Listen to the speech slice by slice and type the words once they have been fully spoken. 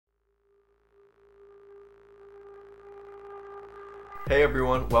Hey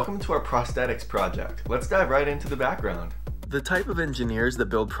everyone, welcome to our prosthetics project. Let's dive right into the background. The type of engineers that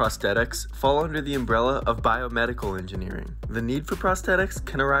build prosthetics fall under the umbrella of biomedical engineering. The need for prosthetics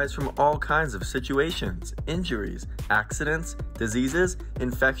can arise from all kinds of situations, injuries, accidents, diseases,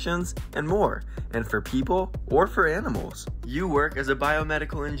 infections, and more, and for people or for animals. You work as a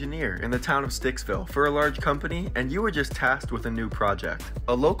biomedical engineer in the town of Sticksville for a large company, and you were just tasked with a new project.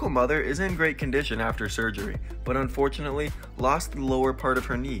 A local mother is in great condition after surgery, but unfortunately lost the lower part of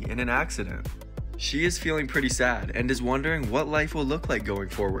her knee in an accident. She is feeling pretty sad and is wondering what life will look like going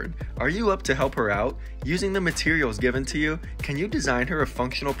forward. Are you up to help her out? Using the materials given to you, can you design her a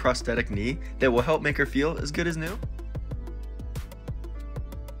functional prosthetic knee that will help make her feel as good as new?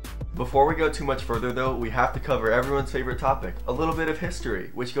 Before we go too much further though, we have to cover everyone's favorite topic, a little bit of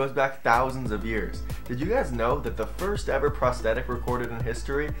history, which goes back thousands of years. Did you guys know that the first ever prosthetic recorded in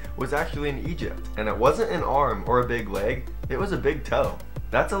history was actually in Egypt? And it wasn't an arm or a big leg, it was a big toe.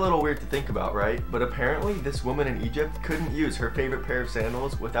 That's a little weird to think about, right? But apparently this woman in Egypt couldn't use her favorite pair of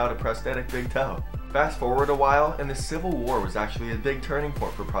sandals without a prosthetic big toe. Fast forward a while, and the Civil War was actually a big turning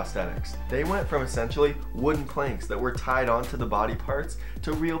point for prosthetics. They went from essentially wooden planks that were tied onto the body parts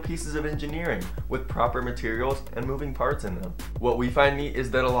to real pieces of engineering with proper materials and moving parts in them. What we find neat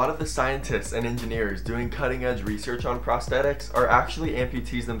is that a lot of the scientists and engineers doing cutting-edge research on prosthetics are actually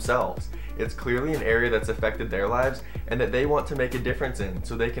amputees themselves. It's clearly an area that's affected their lives and that they want to make a difference in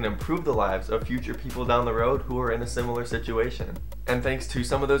so they can improve the lives of future people down the road who are in a similar situation. And thanks to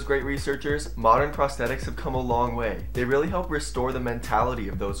some of those great researchers, modern prosthetics have come a long way. They really help restore the mentality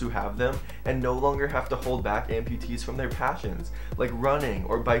of those who have them and no longer have to hold back amputees from their passions, like running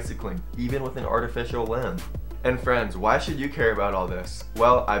or bicycling, even with an artificial limb. And friends, why should you care about all this?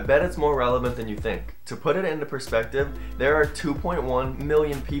 Well, I bet it's more relevant than you think. To put it into perspective, there are 2.1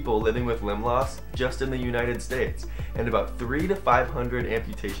 million people living with limb loss just in the United States, and about 300 to 500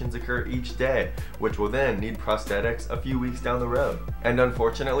 amputations occur each day, which will then need prosthetics a few weeks down the road. And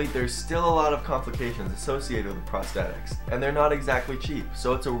unfortunately, there's still a lot of complications associated with prosthetics, and they're not exactly cheap,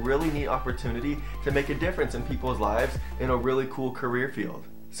 so it's a really neat opportunity to make a difference in people's lives in a really cool career field.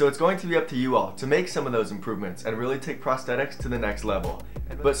 So it's going to be up to you all to make some of those improvements and really take prosthetics to the next level.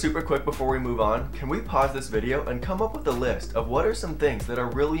 But super quick before we move on, can we pause this video and come up with a list of what are some things that are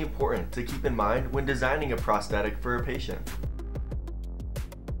really important to keep in mind when designing a prosthetic for a patient?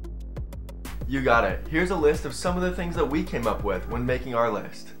 You got it. Here's a list of some of the things that we came up with when making our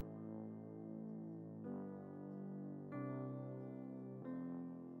list.